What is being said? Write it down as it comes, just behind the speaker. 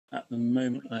the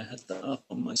moment I had that up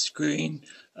on my screen.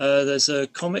 There's a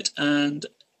comet, and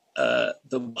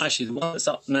actually the one that's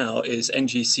up now is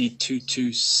NGC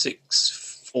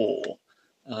 2264.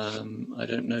 I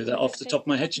don't know that off the top of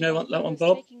my head. Do you know that one,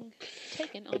 Bob?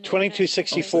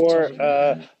 2264.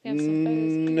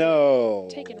 No.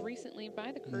 Taken recently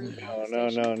by the crew.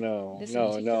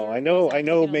 No. I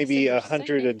know maybe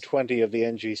 120 of the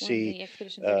NGC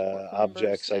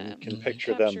objects. I can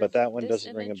picture them, but that one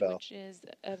doesn't ring a bell.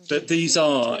 But these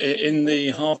are in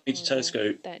the half-meter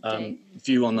telescope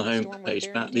view on the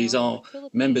homepage. Matt, these are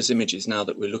members' images now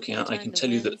that we're looking at. I can tell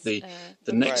you that the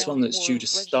next one that's due to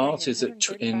start is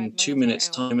in 2 minutes'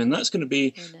 time, and that's going to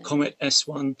be Comet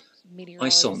S1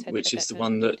 Ison, which is the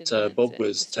one that Bob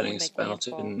was telling us about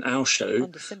in our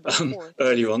show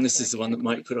earlier on. This is the one that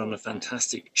might put on a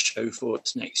fantastic show for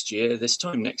us next year, this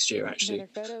time next year actually.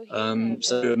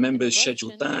 So a member has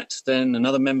scheduled that, then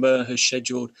another member has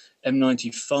scheduled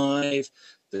M95,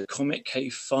 the Comet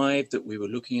K5 that we were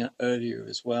looking at earlier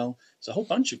as well. There's a whole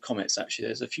bunch of comets actually.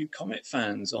 There's a few comet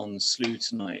fans on Slooh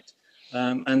tonight.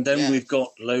 And then we've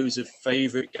got loads of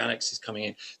favourite galaxies coming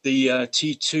in. The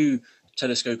T2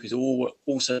 telescope is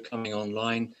also coming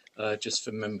online, just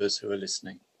for members who are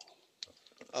listening.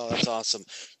 Oh, that's awesome.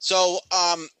 So,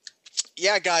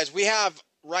 yeah, guys, we have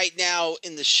right now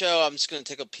in the show, I'm just going to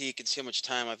take a peek and see how much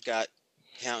time I've got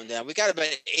counting down. We got about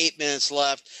 8 minutes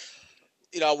left.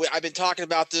 You know, I've been talking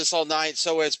about this all night.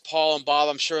 So has Paul and Bob,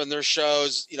 I'm sure, in their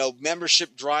shows. You know,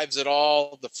 membership drives it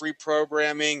all, the free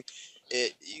programming.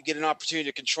 You get an opportunity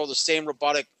to control the same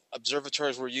robotic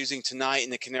observatories we're using tonight in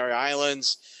the Canary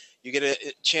Islands. You get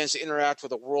a chance to interact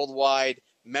with a worldwide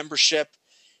membership.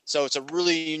 So it's a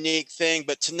really unique thing.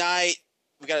 But tonight,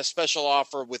 we got a special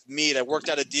offer with Meade. I worked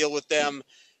out a deal with them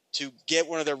to get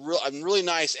one of their really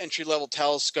nice entry-level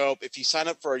telescope. If you sign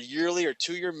up for a yearly or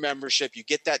 2-year membership, you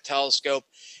get that telescope.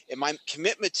 And my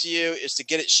commitment to you is to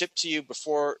get it shipped to you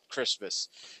before Christmas.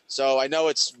 So I know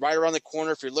it's right around the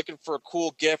corner. If you're looking for a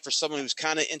cool gift for someone who's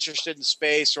kind of interested in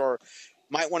space or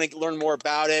might want to learn more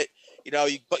about it, you know,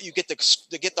 but you get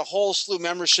the whole Slooh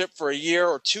membership for a year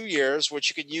or 2 years, which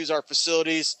you can use our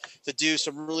facilities to do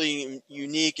some really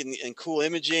unique and cool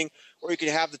imaging, or you can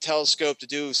have the telescope to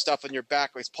do stuff in your back,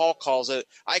 as Paul calls it.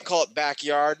 I call it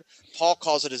backyard. Paul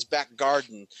calls it his back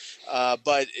garden.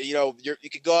 But you know, you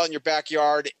could go out in your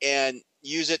backyard and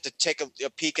use it to take a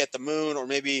peek at the moon, or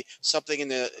maybe something in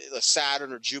the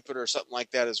Saturn or Jupiter or something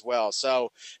like that as well.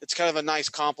 So it's kind of a nice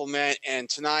compliment. And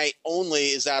tonight only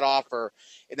is that offer.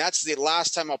 And that's the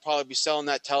last time I'll probably be selling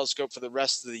that telescope for the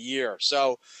rest of the year.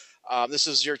 So this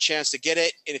is your chance to get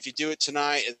it. And if you do it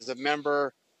tonight as a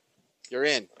member, you're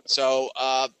in. So,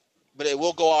 but it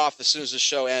will go off as soon as the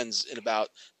show ends in about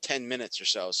 10 minutes or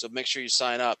so. So make sure you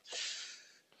sign up.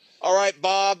 All right,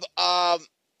 Bob.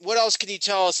 What else can you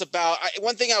tell us about?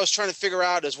 One thing I was trying to figure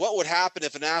out is what would happen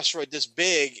if an asteroid this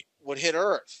big would hit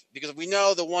Earth? Because we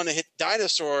know the one that hit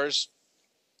dinosaurs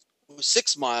was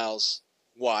 6 miles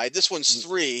wide. This one's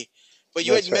 3. But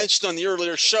you had mentioned on the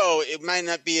earlier show it might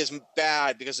not be as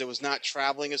bad because it was not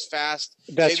traveling as fast.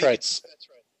 That's right.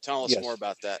 Tell us more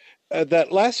about that.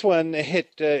 That last one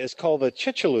hit is called the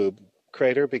Chicxulub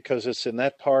crater because it's in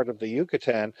that part of the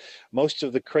Yucatan. Most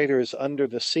of the crater is under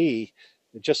the sea,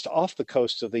 just off the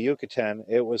coast of the Yucatan.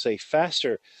 It was a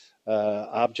faster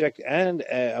object and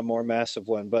a more massive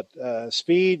one, but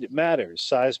speed matters.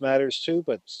 Size matters too,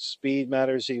 but speed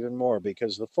matters even more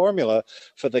because the formula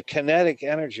for the kinetic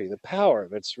energy, the power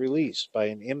that's released by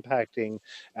an impacting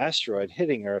asteroid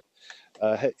hitting Earth,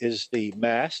 is the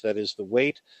mass, that is the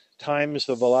weight, times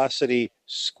the velocity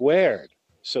squared.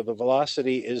 So the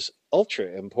velocity is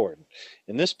ultra important.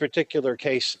 In this particular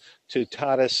case,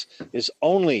 Toutatis is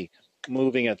only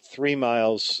moving at 3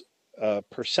 miles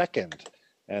per second.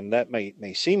 And that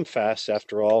may seem fast.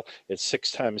 After all, it's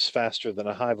 6 times faster than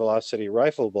a high-velocity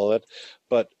rifle bullet.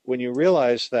 But when you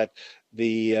realize that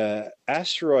the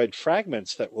asteroid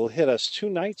fragments that will hit us 2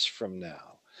 nights from now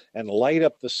and light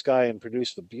up the sky and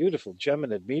produce the beautiful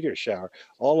Geminid meteor shower,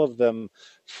 all of them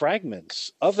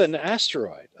fragments of an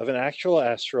asteroid, of an actual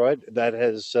asteroid that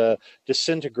has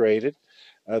disintegrated,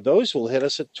 those will hit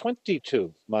us at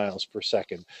 22 miles per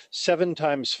second, 7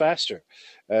 times faster.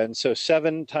 And so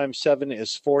 7 times 7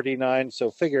 is 49. So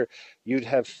figure you'd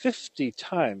have 50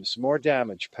 times more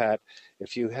damage, Pat,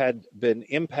 if you had been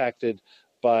impacted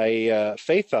by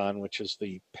Phaethon, which is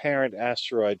the parent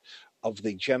asteroid of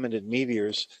the Geminid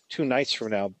meteors 2 nights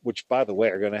from now, which, by the way,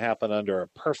 are going to happen under a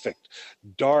perfect,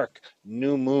 dark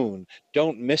new moon.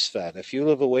 Don't miss that. If you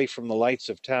live away from the lights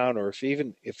of town, or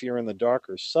if you're in the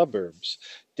darker suburbs,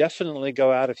 definitely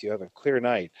go out if you have a clear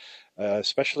night.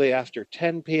 especially after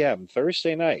 10 p.m.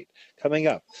 Thursday night coming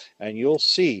up, and you'll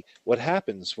see what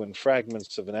happens when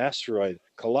fragments of an asteroid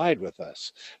collide with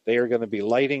us. They are going to be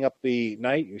lighting up the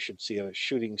night. You should see a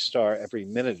shooting star every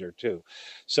minute or two.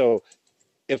 So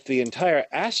if the entire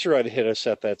asteroid hit us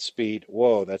at that speed,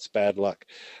 whoa, that's bad luck.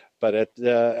 But at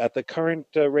the current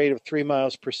rate of 3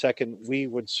 miles per second, we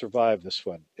would survive this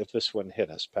one if this one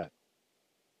hit us, Pat.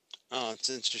 Oh, it's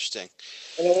interesting.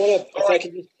 And I want to, if I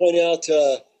can just point out,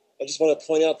 I just want to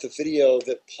point out the video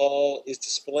that Paul is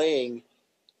displaying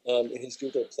in his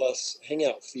Google Plus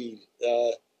Hangout feed.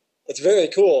 It's very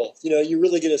cool. You know, you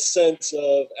really get a sense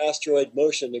of asteroid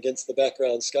motion against the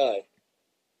background sky.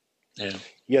 Yeah.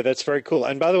 Yeah, that's very cool.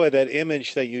 And by the way, that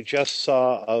image that you just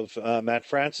saw of Matt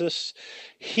Francis,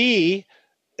 he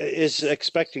is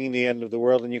expecting the end of the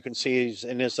world, and you can see he's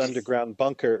in his underground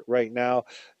bunker right now.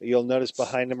 You'll notice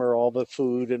behind him are all the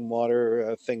food and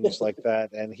water, things like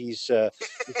that, and he's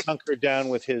hunkered down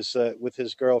with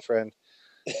his girlfriend.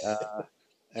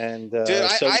 And dude,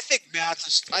 I think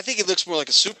Matt's. I think he looks more like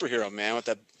a superhero, man, with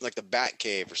the Bat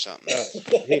Cave or something. I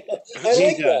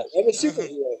like that. I'm a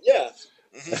superhero. Yeah.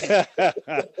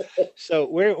 So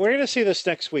we're going to see this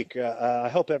next week. I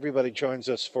hope everybody joins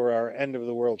us for our end of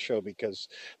the world show, because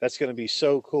that's going to be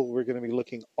so cool. We're going to be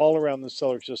looking all around the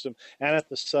solar system and at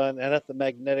the sun and at the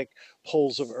magnetic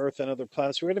poles of Earth and other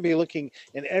planets. We're going to be looking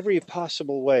in every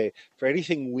possible way for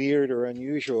anything weird or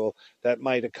unusual that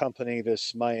might accompany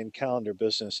this Mayan calendar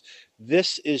business.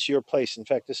 This is your place. In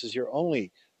fact, this is your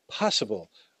only possible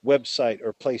website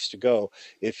or place to go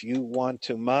if you want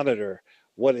to monitor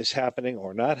what is happening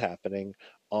or not happening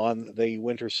on the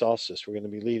winter solstice. We're going to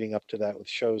be leading up to that with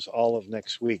shows all of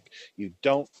next week. You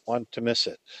don't want to miss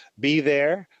it. Be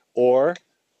there, or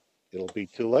it'll be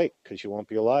too late because you won't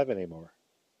be alive anymore.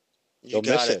 You'll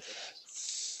miss it.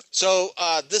 So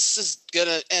this is going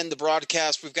to end the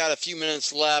broadcast. We've got a few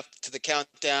minutes left to the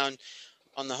countdown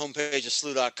on the homepage of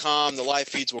Slooh.com. The live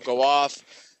feeds will go off.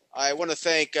 I want to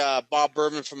thank Bob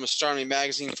Berman from Astronomy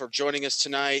Magazine for joining us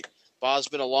tonight. Bob's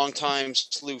been a longtime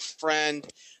Slooh friend.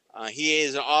 He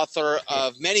is an author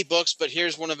of many books, but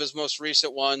here's one of his most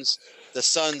recent ones, The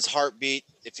Sun's Heartbeat.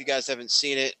 If you guys haven't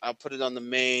seen it, I'll put it on the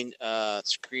main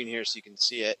screen here so you can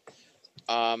see it.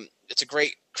 It's a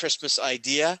great Christmas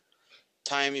idea.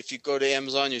 If you go to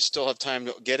Amazon, you still have time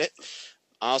to get it.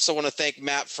 I also want to thank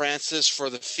Matt Francis for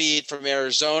the feed from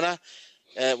Arizona.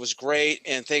 It was great,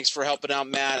 and thanks for helping out,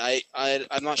 Matt.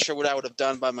 I'm not sure what I would have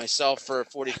done by myself for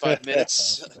 45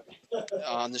 minutes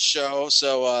on the show,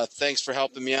 so thanks for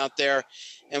helping me out there.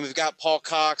 And we've got Paul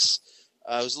Cox,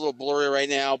 who's a little blurry right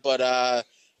now, but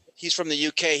he's from the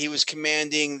UK. He was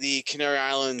commanding the Canary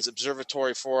Islands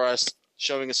Observatory for us,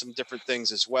 showing us some different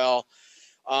things as well.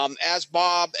 As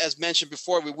Bob has mentioned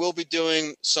before, we will be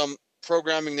doing some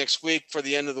programming next week for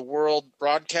the End of the World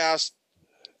broadcast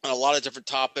on a lot of different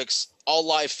topics. All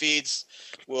live feeds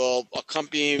will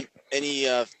accompany any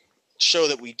show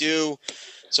that we do.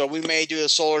 So we may do a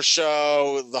solar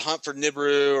show, the hunt for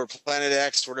Nibiru or Planet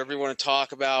X, whatever you want to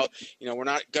talk about. You know, we're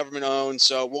not government owned,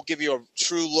 so we'll give you a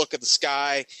true look at the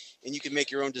sky, and you can make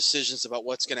your own decisions about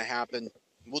what's going to happen.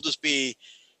 We'll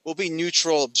be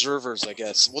neutral observers, I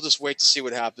guess. We'll just wait to see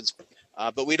what happens.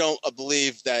 But we don't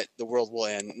believe that the world will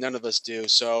end. None of us do.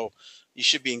 So you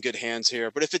should be in good hands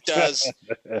here. But if it does,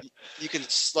 you can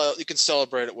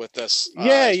celebrate it with us.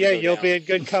 You'll be in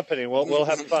good company. We'll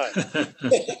have fun.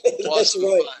 That's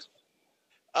right.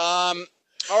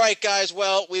 All right, guys.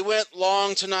 Well, we went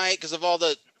long tonight because of all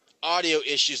the audio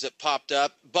issues that popped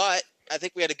up. But I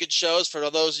think we had a good shows for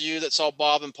those of you that saw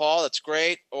Bob and Paul. That's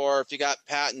great. Or if you got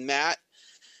Pat and Matt.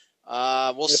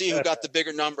 We'll see who got the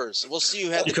bigger numbers. We'll see who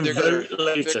had the bigger. Vote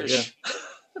later, yeah.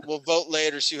 We'll vote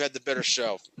later, see who had the better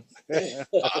show.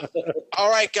 All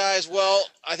right, guys. Well,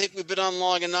 I think we've been on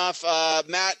long enough.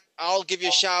 Matt, I'll give you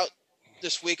a shout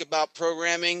this week about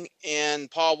programming,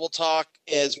 and Paul will talk,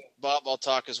 as Bob will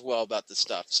talk as well about this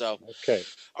stuff. So, okay.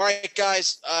 All right,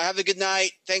 guys. Have a good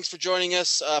night. Thanks for joining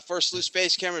us. For Slooh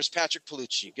Space Camera is Patrick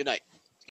Palucci. Good night.